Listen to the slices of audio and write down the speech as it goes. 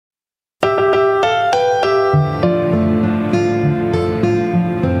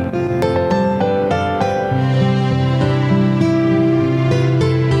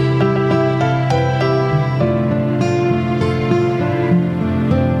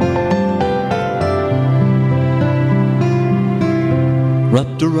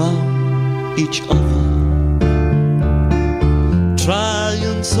wrapped around each other,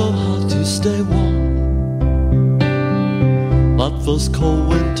 trying so hard to stay warm that first cold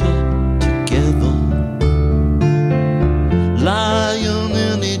winter together, lying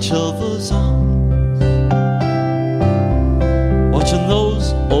in each other's arms, watching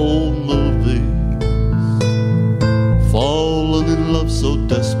those old movies, falling in love so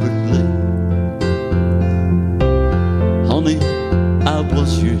desperately. Honey, I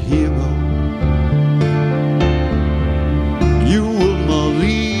was your hero, you were my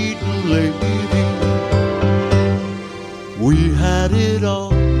leading lady. We had it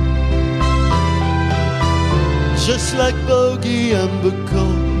all, just like Bogey and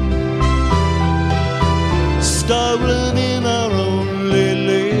Bacall, starring in our own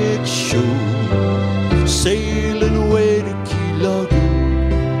late show, sailing away to Key Largo.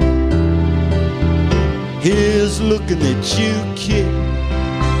 Here's looking at you, kid,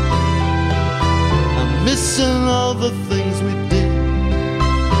 I'm missing all the things we did,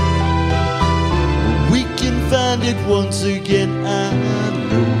 but we can find it once again, I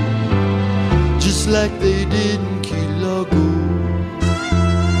know, just like they did in Key Largo.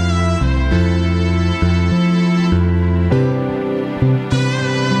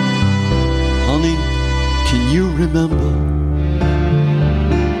 Honey, can you remember?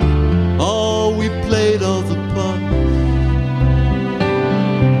 Oh, we played all the parts,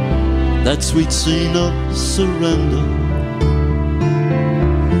 that sweet scene of surrender,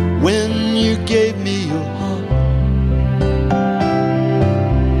 when you gave me your heart.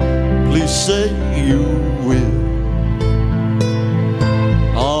 Please say you will,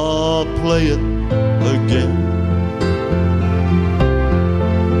 I'll play it again,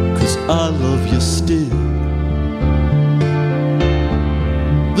 'cause I love you still.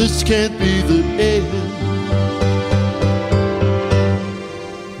 This can't be the end.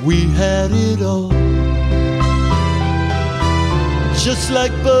 We had it all, just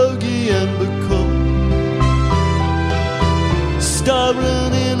like Bogey and Bacall,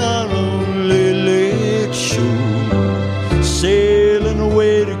 starring in our own late show, sailing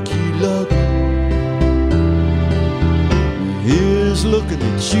away to Key Largo. Here's looking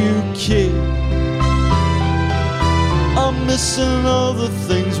at you, kid, I'm missing all the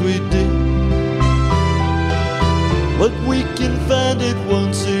things we did, but we can find it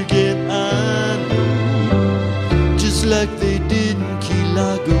once again, I know, just like they did in Key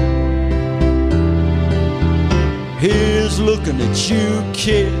Largo. Here's looking at you,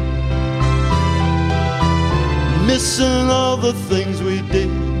 kid, missing all the things we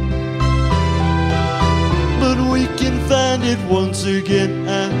did, but we can find it once again,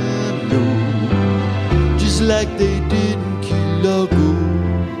 I know, just like they did in Key Largo.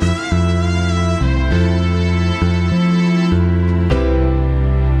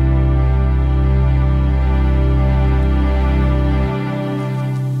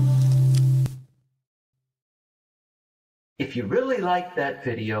 If you really liked that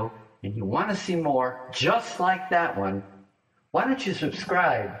video and you want to see more just like that one, why don't you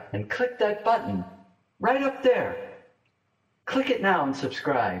subscribe and click that button right up there. Click it now and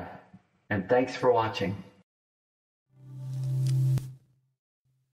subscribe. And thanks for watching.